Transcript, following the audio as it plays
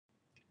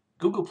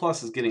Google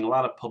Plus is getting a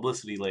lot of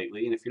publicity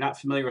lately, and if you're not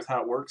familiar with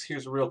how it works,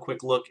 here's a real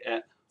quick look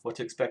at what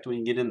to expect when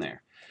you get in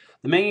there.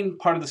 The main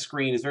part of the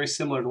screen is very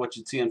similar to what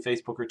you'd see on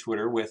Facebook or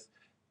Twitter with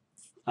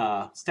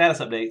status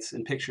updates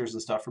and pictures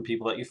and stuff from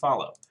people that you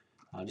follow.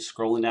 Just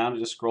scrolling down, it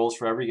just scrolls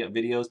forever. You got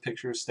videos,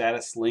 pictures,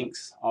 status,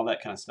 links, all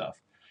that kind of stuff.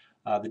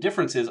 The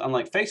difference is,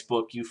 unlike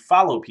Facebook, you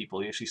follow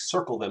people. You actually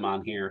circle them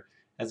on here,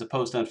 as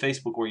opposed to on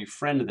Facebook where you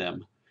friend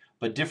them.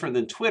 But different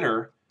than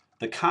Twitter,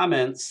 the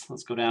comments,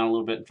 let's go down a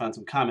little bit and find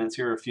some comments.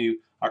 Here are a few,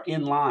 are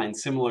in line,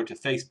 similar to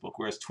Facebook,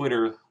 whereas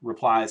Twitter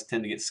replies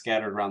tend to get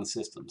scattered around the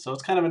system. So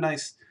it's kind of a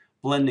nice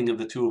blending of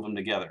the two of them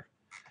together.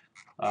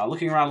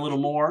 Looking around a little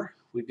more,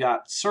 we've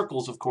got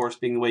circles, of course,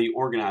 being the way you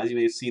organize. You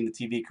may have seen the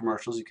TV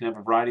commercials. You can have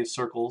a variety of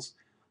circles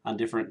on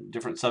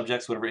different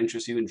subjects, whatever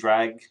interests you, and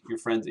drag your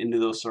friends into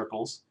those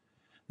circles.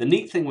 The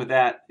neat thing with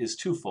that is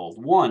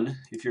twofold. One,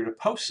 if you're to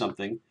post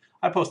something,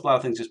 I post a lot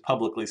of things just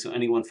publicly so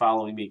anyone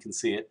following me can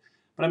see it,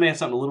 but I may have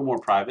something a little more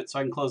private, so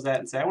I can close that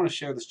and say, I want to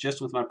share this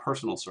just with my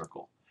personal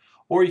circle.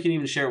 Or you can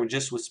even share it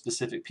just with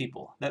specific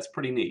people. That's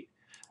pretty neat.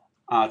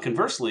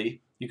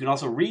 Conversely, you can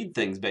also read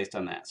things based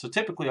on that. So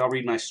typically I'll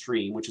read my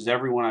stream, which is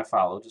everyone I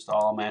follow, just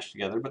all mashed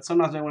together, but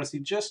sometimes I want to see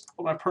just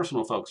what my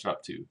personal folks are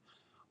up to,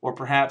 or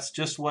perhaps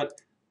just what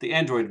the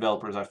Android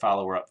developers I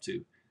follow are up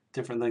to.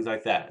 Different things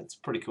like that. It's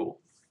pretty cool.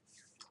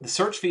 The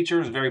search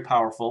feature is very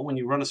powerful. When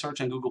you run a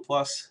search on Google+,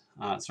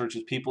 it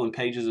searches people and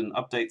pages and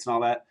updates and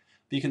all that,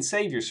 but you can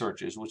save your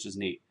searches, which is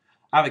neat.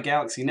 I have a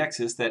Galaxy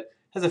Nexus that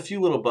has a few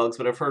little bugs,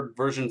 but I've heard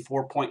version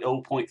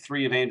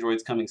 4.0.3 of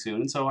Android's coming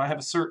soon, and so I have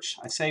a search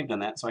I saved on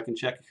that, so I can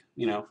check,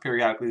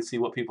 periodically to see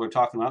what people are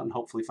talking about and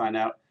hopefully find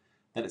out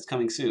that it's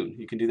coming soon.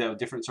 You can do that with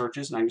different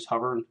searches, and I just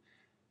hover and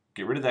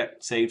get rid of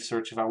that saved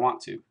search if I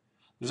want to.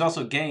 There's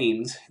also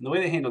games, and the way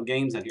they handle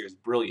games on here is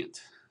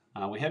brilliant.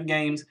 We have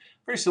games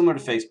very similar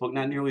to Facebook,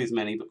 not nearly as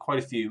many, but quite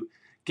a few.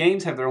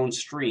 Games have their own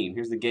stream.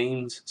 Here's the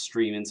games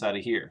stream inside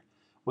of here.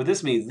 What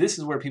this means, this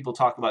is where people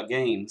talk about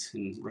games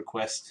and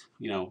request,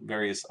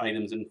 various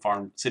items in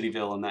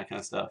Cityville and that kind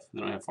of stuff.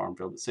 They don't have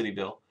Farmville, but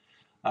Cityville.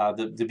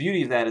 The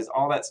beauty of that is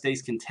all that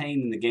stays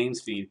contained in the games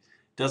feed,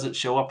 doesn't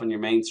show up on your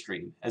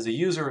mainstream. As a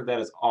user,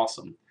 that is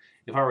awesome.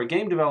 If I were a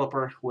game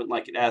developer, I wouldn't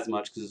like it as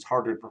much because it's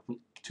harder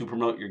to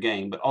promote your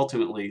game, but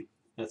ultimately,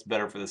 that's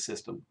better for the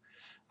system.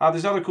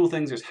 There's other cool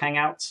things. There's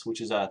Hangouts, which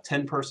is a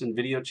 10-person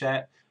video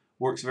chat.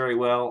 Works very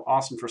well.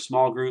 Awesome for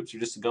small groups or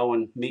just to go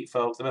and meet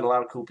folks. I've had a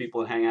lot of cool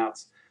people in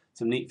Hangouts.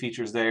 Some neat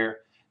features there. And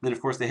then, of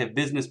course, they have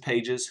business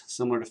pages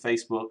similar to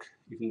Facebook.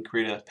 You can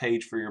create a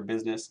page for your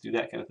business, do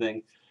that kind of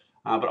thing.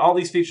 But all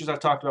these features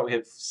I've talked about, we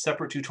have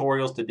separate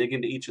tutorials to dig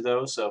into each of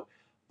those. So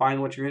find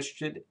what you're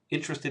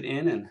interested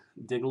in and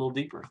dig a little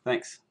deeper.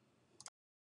 Thanks.